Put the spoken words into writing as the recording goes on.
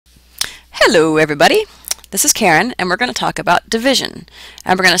Hello everybody, this is Karen and we're going to talk about division.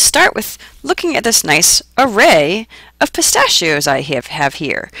 And we're going to start with looking at this nice array of pistachios I have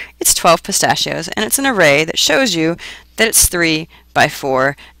here. It's 12 pistachios and it's an array that shows you that it's 3 by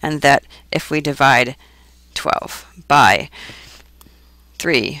 4 and that if we divide 12 by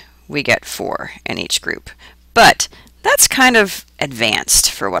 3 we get 4 in each group. But that's kind of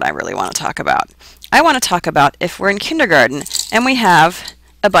advanced for what I really want to talk about. I want to talk about if we're in kindergarten and we have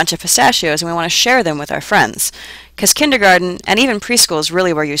a bunch of pistachios and we want to share them with our friends. Because kindergarten and even preschool is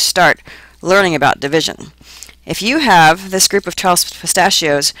really where you start learning about division. If you have this group of 12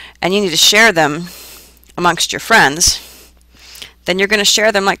 pistachios and you need to share them amongst your friends, then you're going to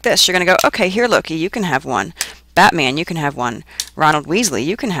share them like this. You're going to go, okay, here Loki, you can have one. Batman, you can have one. Ronald Weasley,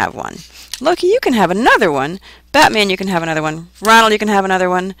 you can have one. Loki, you can have another one. Batman, you can have another one. Ronald, you can have another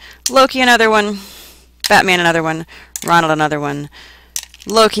one. Loki, another one. Batman, another one. Ronald, another one.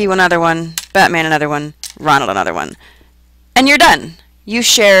 Loki, another one. Batman, another one. Ronald, another one. And you're done. You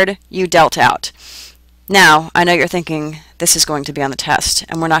shared, you dealt out. Now, I know you're thinking this is going to be on the test,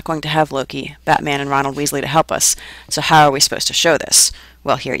 and we're not going to have Loki, Batman, and Ronald Weasley to help us, so how are we supposed to show this?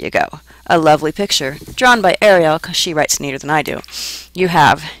 Well, here you go. A lovely picture, drawn by Ariel, because she writes neater than I do. You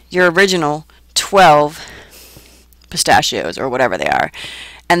have your original 12 pistachios, or whatever they are,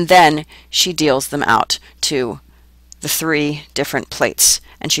 and then she deals them out to the 3 different plates,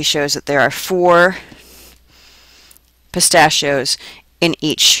 and she shows that there are 4 pistachios in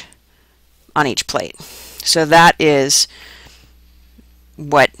each on each plate. So that is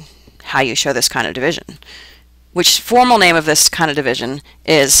how you show this kind of division. Which formal name of this kind of division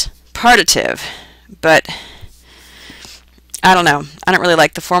is partitive, but I don't know. I don't really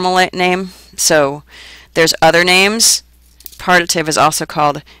like the formal name, so there's other names. Partitive is also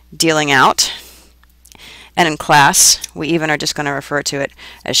called dealing out. And in class, we even are just going to refer to it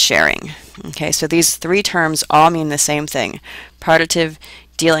as sharing. Okay, so these 3 terms all mean the same thing. Partitive,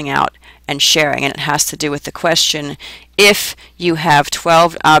 dealing out, and sharing. And it has to do with the question, if you have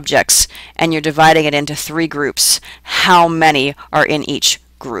 12 objects and you're dividing it into 3 groups, how many are in each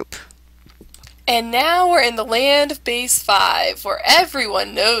group? And now we're in the land of base 5, where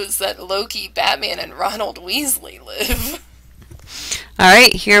everyone knows that Loki, Batman, and Ronald Weasley live.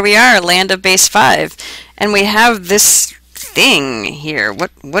 Alright, here we are, land of base 5. And we have this thing here.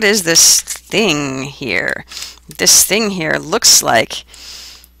 What is this thing here? This thing here looks like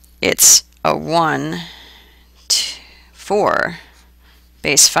it's a 1, 2, 4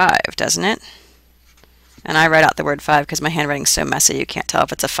 base 5, doesn't it? And I write out the word 5 because my handwriting's so messy you can't tell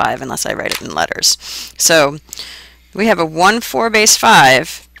if it's a 5 unless I write it in letters. So we have a 1, 4 base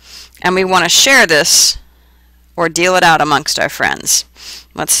 5, and we want to share this or deal it out amongst our friends.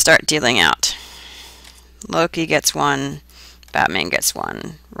 Let's start dealing out. Loki gets 1, Batman gets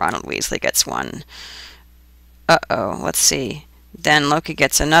 1, Ronald Weasley gets 1. Uh-oh, let's see. Then Loki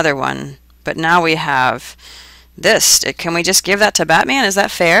gets another one, but now we have this. Can we just give that to Batman? Is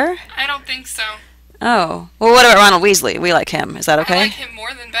that fair? I don't think so. Oh. Well, what about Ronald Weasley? We like him. Is that okay? I like him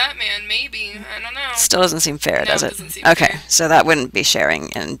more than Batman, maybe. I don't know. Still doesn't seem fair, does it? Doesn't seem okay, fair. So that wouldn't be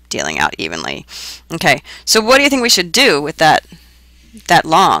sharing and dealing out evenly. Okay, so what do you think we should do with that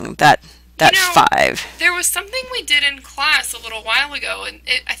long, that 5? There was something we did in class a little while ago, and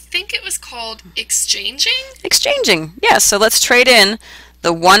I think it was called exchanging? Exchanging, yes. So let's trade in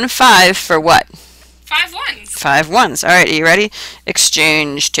the 1 5 for what? 5 ones. 5 ones. All right, are you ready?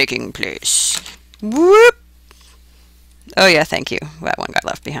 Exchange taking place. Whoop! Oh yeah, thank you. That one got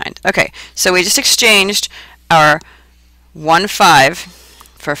left behind. Okay, so we just exchanged our 1 5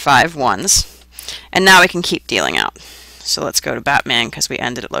 for 5 ones, and now we can keep dealing out. So let's go to Batman because we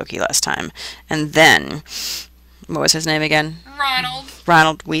ended at Loki last time. And then, what was his name again? Ronald.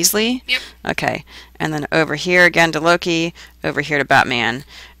 Ronald Weasley? Yep. Okay, and then over here again to Loki, over here to Batman,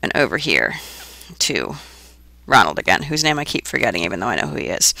 and over here to Ronald again, whose name I keep forgetting even though I know who he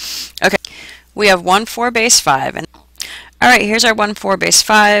is. Okay, we have 1 4 base 5. And alright, here's our 1 4 base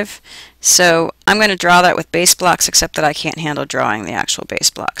 5. So I'm going to draw that with base blocks, except that I can't handle drawing the actual base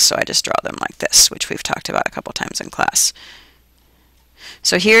blocks, so I just draw them like this, which we've talked about a couple times in class.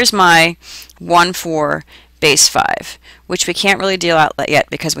 So here's my 1 4 base 5, which we can't really deal out yet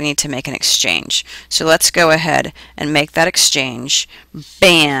because we need to make an exchange. So let's go ahead and make that exchange.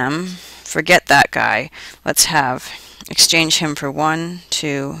 Bam! Forget that guy. Let's exchange him for 1,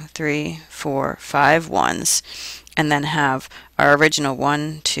 2, 3, 4, 5 ones, and then have our original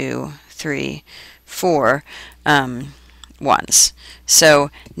 1, 2, 3, 4 ones. So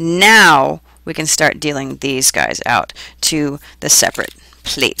now we can start dealing these guys out to the separate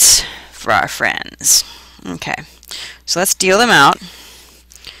plates for our friends. Okay, so let's deal them out.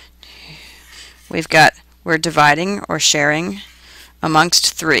 we're dividing or sharing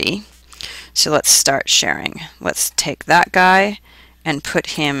amongst 3. So let's start sharing. Let's take that guy and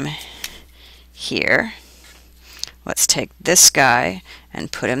put him here. Let's take this guy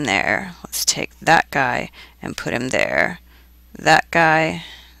and put him there. Let's take that guy and put him there. That guy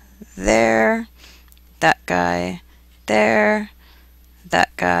there. That guy there.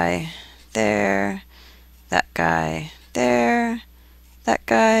 That guy there. That guy there. That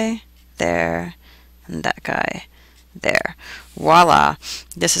guy there. And that guy there. Voila!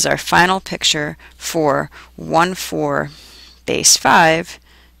 This is our final picture for 1/4 base 5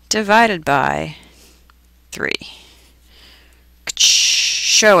 divided by 3.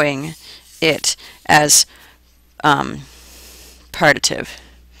 Showing it as partitive,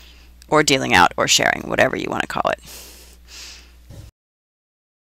 or dealing out, or sharing, whatever you want to call it.